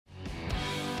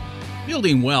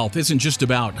Building wealth isn't just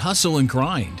about hustle and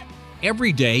grind.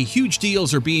 Every day, huge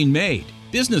deals are being made.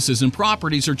 Businesses and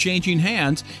properties are changing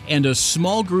hands, and a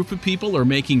small group of people are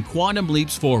making quantum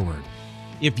leaps forward.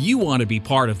 If you want to be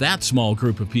part of that small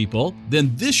group of people,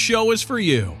 then this show is for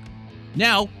you.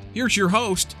 Now, here's your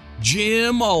host,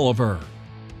 Jim Oliver.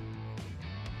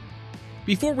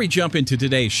 Before we jump into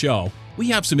today's show, we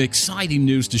have some exciting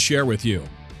news to share with you.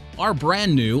 Our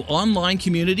brand new online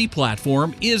community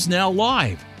platform is now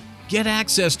live. Get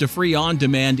access to free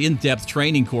on-demand in-depth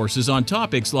training courses on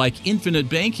topics like infinite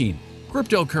banking,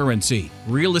 cryptocurrency,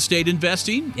 real estate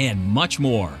investing, and much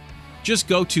more. Just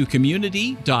go to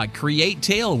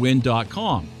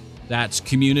community.createtailwind.com. That's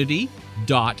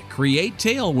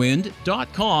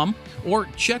community.createtailwind.com, or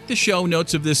check the show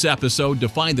notes of this episode to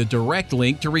find the direct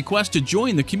link to request to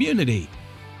join the community.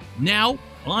 Now,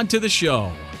 on to the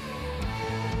show.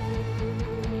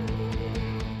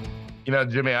 You know,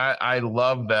 Jimmy, I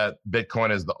love that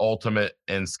Bitcoin is the ultimate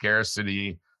in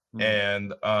scarcity.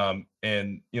 And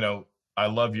you know, I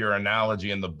love your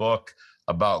analogy in the book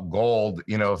about gold.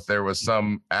 You know, if there was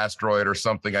some asteroid or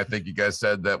something, I think you guys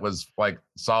said that was like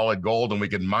solid gold and we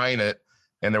could mine it,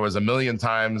 and there was 1 million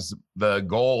times the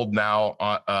gold now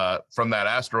from that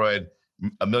asteroid,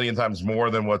 1 million times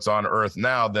more than what's on Earth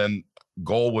now, then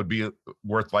gold would be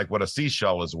worth like what a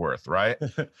seashell is worth, right?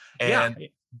 And Yeah.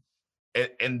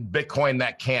 in Bitcoin,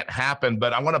 that can't happen.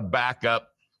 But I want to back up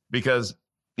because,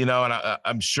 you know, and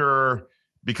I'm sure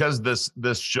because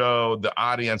this show, the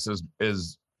audience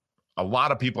is a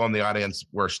lot of people in the audience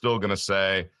were still going to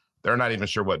say they're not even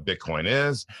sure what Bitcoin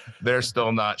is. They're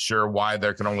still not sure why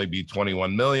there can only be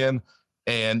 21 million.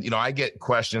 And, you know, I get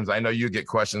questions. I know you get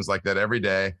questions like that every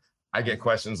day. I get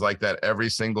questions like that every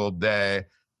single day.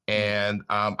 And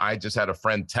I just had a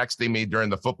friend texting me during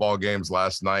the football games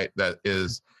last night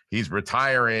he's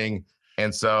retiring.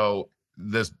 And so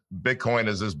this Bitcoin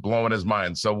is just blowing his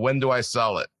mind. So when do I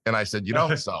sell it? And I said, you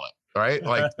don't sell it, right?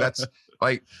 Like that's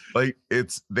like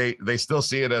it's, they still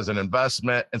see it as an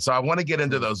investment. And so I want to get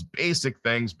into those basic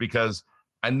things because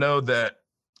I know that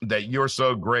you're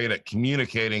so great at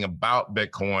communicating about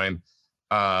Bitcoin.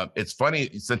 It's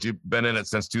funny since you've been in it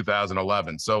since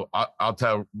 2011. So I'll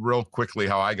tell real quickly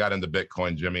how I got into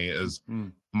Bitcoin, Jimmy, is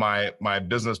my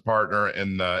business partner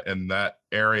in that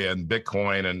area in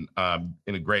Bitcoin, and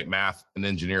in a great math and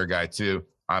engineer guy too.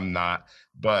 I'm not,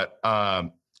 but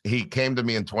he came to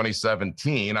me in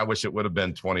 2017. I wish it would have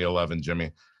been 2011,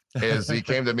 Jimmy. He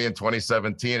came to me in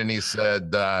 2017 and he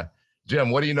said, Jim,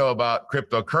 what do you know about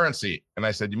cryptocurrency? And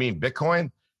I said, you mean Bitcoin?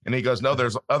 And he goes, no,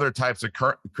 there's other types of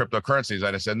cryptocurrencies.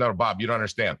 And I said, no, Bob, you don't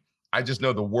understand. I just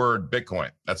know the word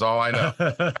Bitcoin. That's all I know.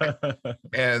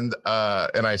 And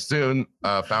I soon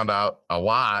found out a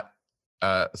lot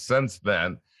since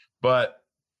then. But,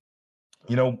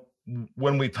 you know,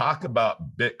 when we talk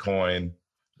about Bitcoin,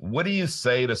 what do you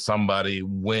say to somebody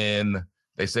when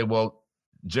they say, well,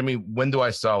 Jimmy, when do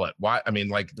I sell it? Why? I mean,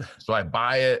 like, so I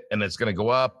buy it and it's going to go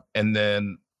up. And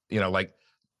then, you know, like,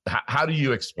 how do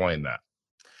you explain that?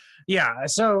 Yeah.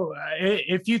 So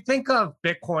if you think of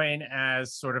Bitcoin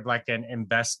as sort of like an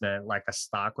investment, like a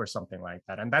stock or something like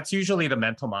that, and that's usually the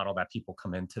mental model that people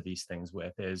come into these things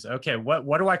with is, okay,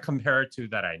 what do I compare it to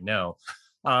that I know?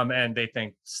 And they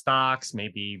think stocks,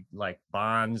 maybe like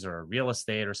bonds or real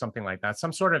estate or something like that,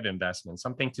 some sort of investment,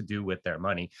 something to do with their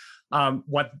money.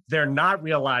 What they're not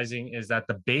realizing is that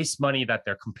the base money that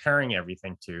they're comparing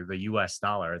everything to, the US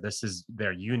dollar, this is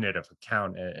their unit of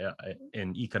account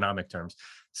in economic terms.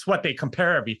 It's what they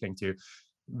compare everything to.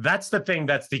 That's the thing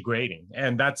that's degrading.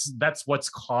 And that's what's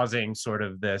causing sort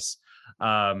of this,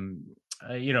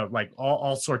 you know, like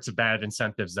all sorts of bad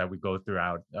incentives that we go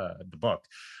throughout the book.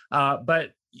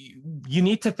 But you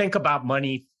need to think about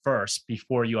money first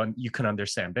before you can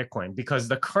understand Bitcoin, because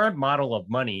the current model of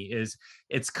money is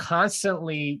it's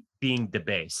constantly being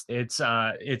debased. It's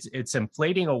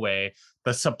inflating away.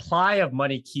 The supply of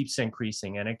money keeps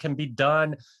increasing, and it can be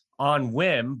done on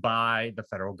whim by the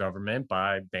federal government,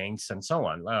 by banks, and so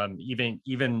on.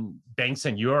 Even banks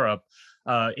in Europe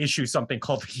issue something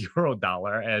called the euro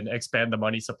dollar and expand the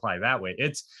money supply that way.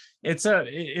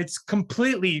 It's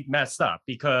completely messed up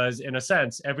because, in a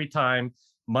sense, every time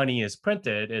money is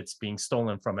printed, it's being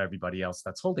stolen from everybody else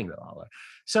that's holding the dollar.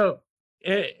 So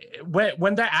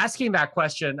when they're asking that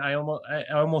question, I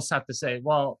almost have to say,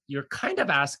 well, you're kind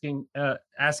of asking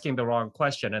the wrong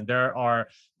question, and there are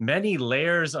many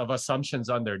layers of assumptions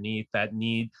underneath that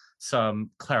need some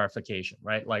clarification,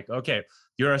 right? Like, okay,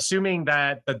 you're assuming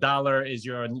that the dollar is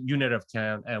your unit of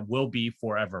account and will be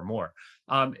forevermore.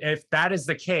 If that is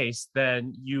the case,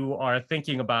 then you are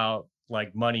thinking about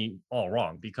like money all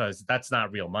wrong, because that's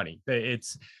not real money.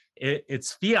 It's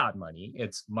fiat money.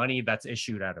 It's money that's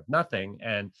issued out of nothing.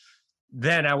 And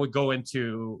then I would go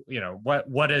into,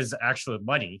 what is actual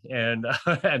money, and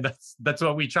and that's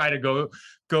what we try to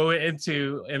go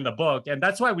into in the book. And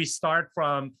that's why we start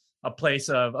from a place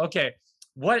of, okay,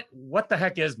 what the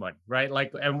heck is money, right?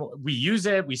 Like, and we use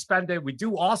it, we spend it, we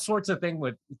do all sorts of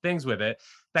things with it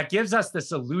that gives us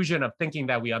this illusion of thinking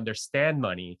that we understand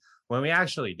money when we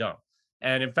actually don't.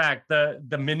 And in fact,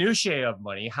 the minutiae of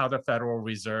money, how the Federal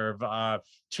Reserve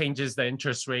changes the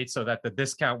interest rate so that the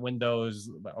discount window is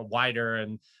wider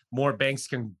and more banks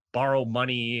can borrow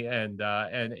money and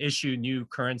issue new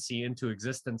currency into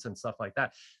existence and stuff like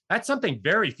that. That's something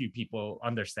very few people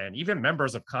understand. Even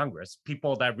members of Congress,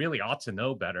 people that really ought to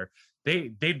know better,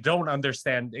 they don't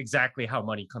understand exactly how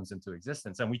money comes into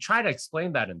existence. And we try to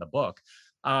explain that in the book,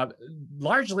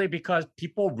 largely because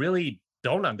people really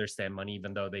don't understand money,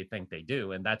 even though they think they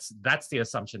do. And that's the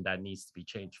assumption that needs to be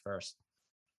changed first.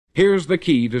 Here's the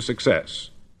key to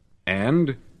success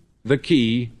and the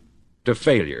key to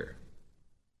failure.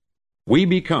 We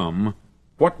become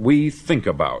what we think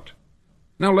about.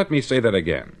 Now let me say that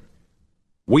again.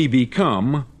 We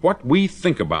become what we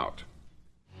think about.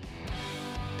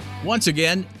 Once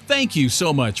again, thank you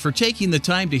so much for taking the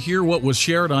time to hear what was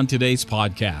shared on today's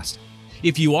podcast.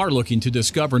 If you are looking to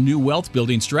discover new wealth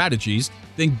building strategies,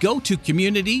 then go to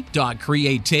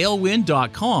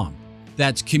community.createtailwind.com.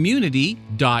 That's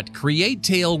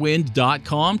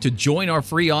community.createtailwind.com to join our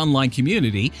free online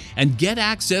community and get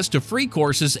access to free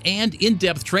courses and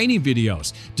in-depth training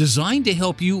videos designed to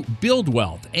help you build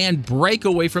wealth and break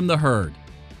away from the herd.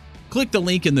 Click the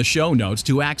link in the show notes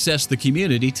to access the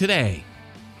community today.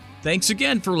 Thanks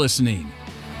again for listening.